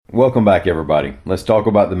Welcome back, everybody. Let's talk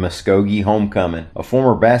about the Muskogee homecoming, a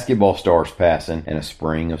former basketball star's passing, and a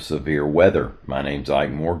spring of severe weather. My name's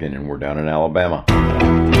Ike Morgan, and we're down in Alabama.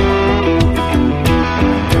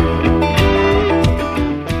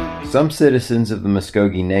 Some citizens of the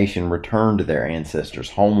Muskogee Nation returned to their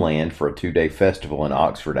ancestors' homeland for a two-day festival in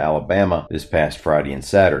Oxford, Alabama this past Friday and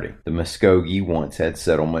Saturday. The Muskogee once had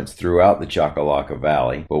settlements throughout the Choccolocco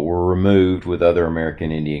Valley, but were removed with other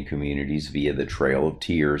American Indian communities via the Trail of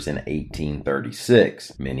Tears in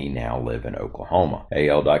 1836. Many now live in Oklahoma.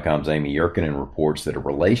 AL.com's Amy Yurkanin reports that a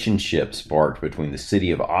relationship sparked between the city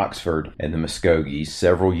of Oxford and the Muskogees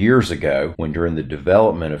several years ago when, during the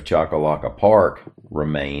development of Choccolocco Park,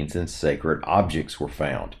 remains and sacred objects were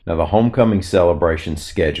found. Now, the homecoming celebration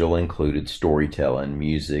schedule included storytelling,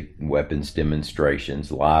 music, weapons demonstrations,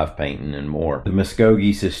 live painting, and more. The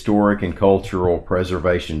Muskogee's Historic and Cultural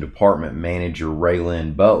Preservation Department manager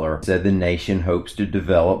Raylyn Butler said the nation hopes to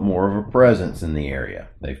develop more of a presence in the area.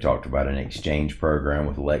 They've talked about an exchange program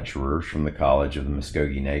with lecturers from the College of the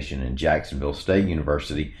Muskogee Nation and Jacksonville State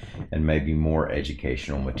University, and maybe more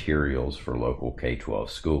educational materials for local K-12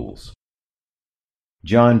 schools.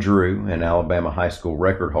 John Drew, an Alabama high school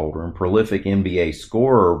record holder and prolific NBA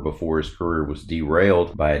scorer before his career was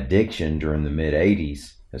derailed by addiction during the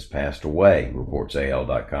mid-'80s, has passed away, reports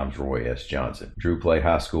AL.com's Roy S. Johnson. Drew played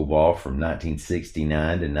high school ball from 1969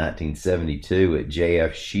 to 1972 at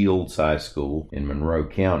J.F. Shields High School in Monroe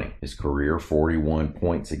County. His career 41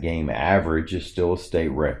 points a game average is still a state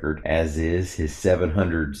record, as is his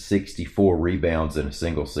 764 rebounds in a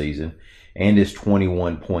single season and his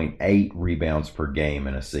 21.8 rebounds per game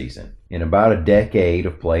in a season. In about a decade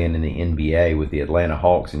of playing in the NBA with the Atlanta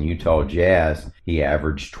Hawks and Utah Jazz, he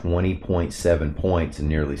averaged 20.7 points and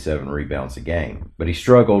nearly 7 rebounds a game. But he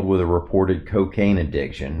struggled with a reported cocaine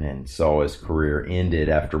addiction and saw his career ended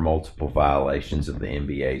after multiple violations of the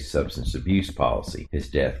NBA's substance abuse policy. His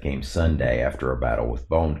death came Sunday after a battle with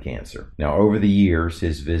bone cancer. Now, over the years,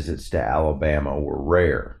 his visits to Alabama were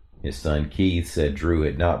rare. His son Keith said Drew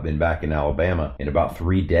had not been back in Alabama in about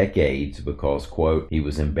 3 decades because, quote, he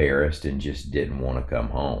was embarrassed and just didn't want to come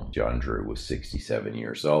home. John Drew was 67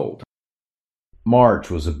 years old.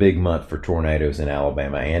 March was a big month for tornadoes in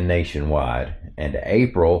Alabama and nationwide, and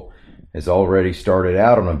April has already started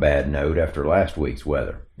out on a bad note after last week's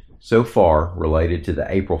weather. So far, related to the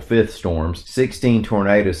April 5th storms, 16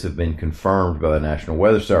 tornadoes have been confirmed by the National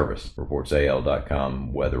Weather Service, reports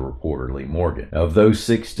AL.com weather reporter Lee Morgan. Of those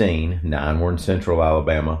 16, 9 were in central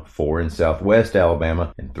Alabama, 4 in southwest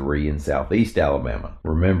Alabama, and 3 in southeast Alabama.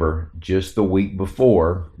 Remember, just the week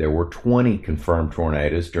before, there were 20 confirmed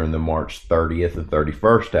tornadoes during the March 30th and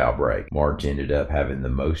 31st outbreak. March ended up having the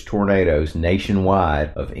most tornadoes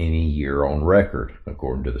nationwide of any year on record,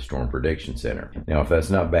 according to the Storm Prediction Center. Now, if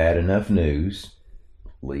that's not bad enough news,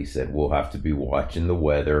 Lee said we'll have to be watching the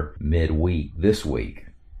weather midweek this week.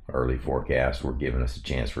 Early forecasts were giving us a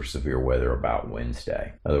chance for severe weather about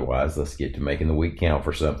Wednesday. Otherwise, let's get to making the week count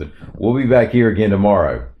for something. We'll be back here again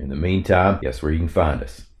tomorrow. In the meantime, guess where you can find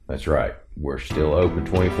us? That's right, we're still open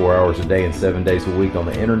 24 hours a day and 7 days a week on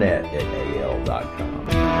the internet at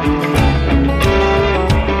AL.com.